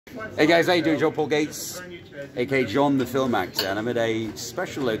Hey guys, how you doing? John Paul Gates, aka John the Film Actor, and I'm at a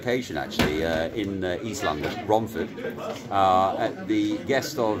special location actually in East London, Romford, at the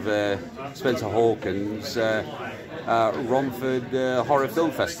guest of Spencer Hawkins' Romford Horror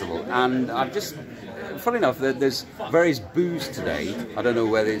Film Festival. And I've just, funny enough, there's various booths today. I don't know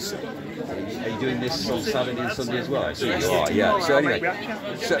whether it's, are you doing this on Saturday and Sunday as well? I see you are, yeah. So anyway,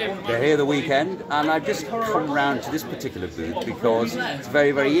 so they're here the weekend, and I've just come round to this particular booth because it's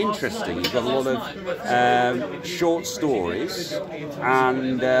very, very interesting. You've got a lot of short stories,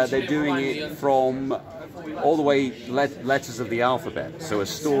 and they're doing it from all the way letters of the alphabet. So a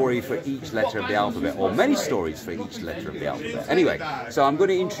story for each letter of the alphabet, or many stories for each letter of the alphabet. Anyway, so I'm going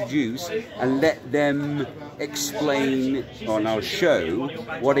to introduce and let them explain, or I'll show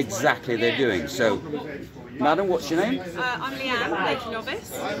what exactly they're doing. So, madam, what's your name? I'm Leanne, late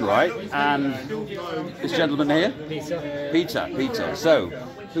novice. Right, and this gentleman here? Peter. Peter. So,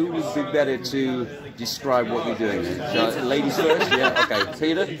 who would be better to describe what you're doing then? Ladies first? Yeah, okay.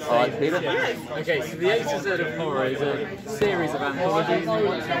 Peter? All right, Peter? Okay, so the A to Z of Horror is a series of anthologies.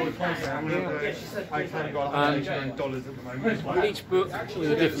 Each book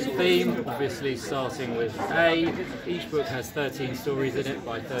with a different theme, obviously starting with A. Each book has 13 stories in it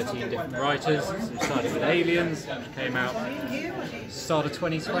by 13 different writers. So we started with Aliens, which came out start of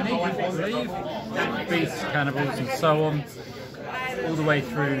 2020, I believe. Beasts, Cannibals and so on. All the way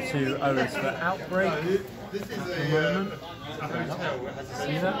through to O is for Outbreak at the moment.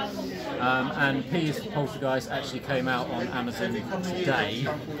 See that? And P is for Poltergeist actually came out on Amazon today.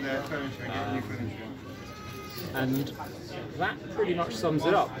 And that pretty much sums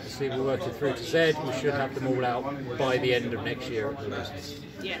it up. See, we're working through to Z. We should have them all out by the end of next year at the latest.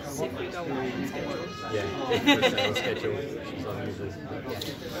 Yes, if we go on schedule. Yeah, on schedule, which is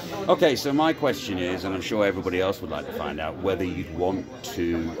unusual. Okay, so my question is, and I'm sure everybody else would like to find out, whether you'd want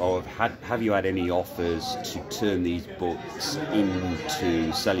to, or have you had any offers to turn these books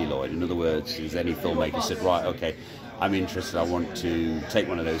into celluloid? In other words, has any filmmaker said, right, okay, I'm interested, I want to take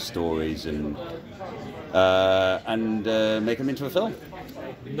one of those stories and make them into a film?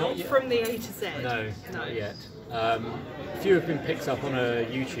 Not from the A to Z. No, not yet. A few have been picked up on a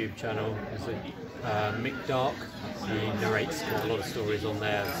YouTube channel. There's a Mick Dark. He narrates a lot of stories on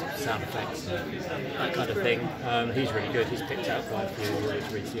there, sound effects, that kind of thing. He's really good. He's picked out quite a few already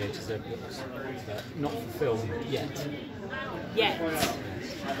to read the A to Z books. Not for film yet. Yet.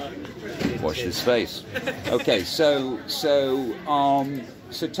 Watch this space. Okay, so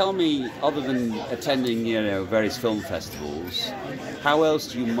tell me, other than attending, various film festivals, how else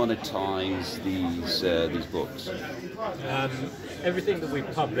do you monetize these books? Everything that we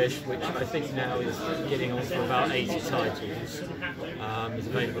publish, which I think now is getting on for about 80 titles, is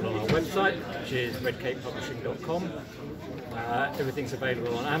available on our website, which is redcapepublishing.com. Everything's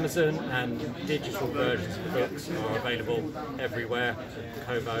available on Amazon, and digital versions of books are available everywhere.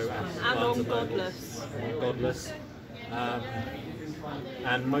 Kobo and on Godless. Godless.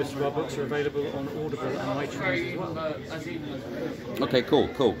 And most of our books are available on Audible and iTunes as well. Okay,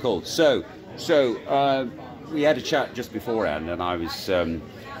 cool. So we had a chat just beforehand, and I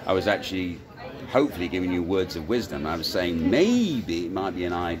was actually hopefully giving you words of wisdom. I was saying maybe it might be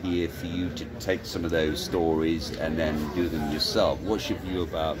an idea for you to take some of those stories and then do them yourself. What's your view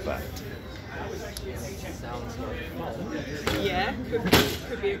about that? Sounds like fun. Yeah,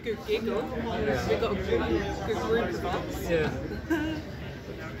 could be a good giggle. Yeah. We've got a good group of us. Yeah.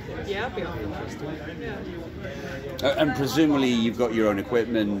 Yeah, I'd be interested. Yeah. And presumably you've got your own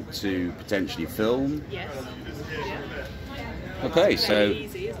equipment to potentially film. Yes. Yeah. Okay, so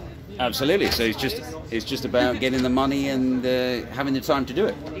easy, isn't it? absolutely. So it's just about getting the money and having the time to do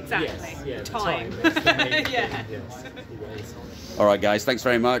it. Exactly. Yes, yeah, Time. Yeah. Yes. All right, guys. Thanks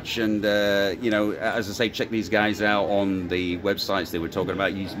very much. And as I say, check these guys out on the websites they were talking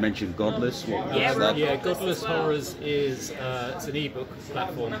about. You mentioned Godless. What was that? Yeah, Godless Horrors is it's an ebook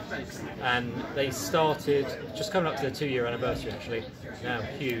platform, and they started just coming up to their 2-year anniversary. Actually, now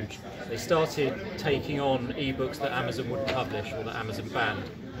huge. They started taking on ebooks that Amazon wouldn't publish or that Amazon banned.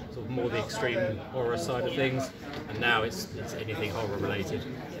 Sort of more the extreme horror side of things, and now it's anything horror related.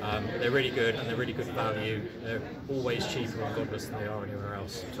 They're really good, and they're really good value. They're always cheaper on Godless than they are anywhere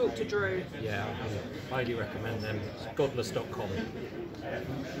else. Talk to Drew. Yeah, I highly recommend them. It's godless.com.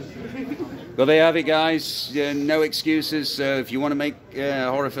 Well, there you have it, guys. No excuses. If you want to make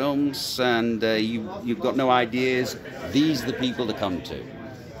horror films and you've got no ideas, these are the people to come to.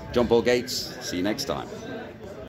 John Paul Gates. See you next time.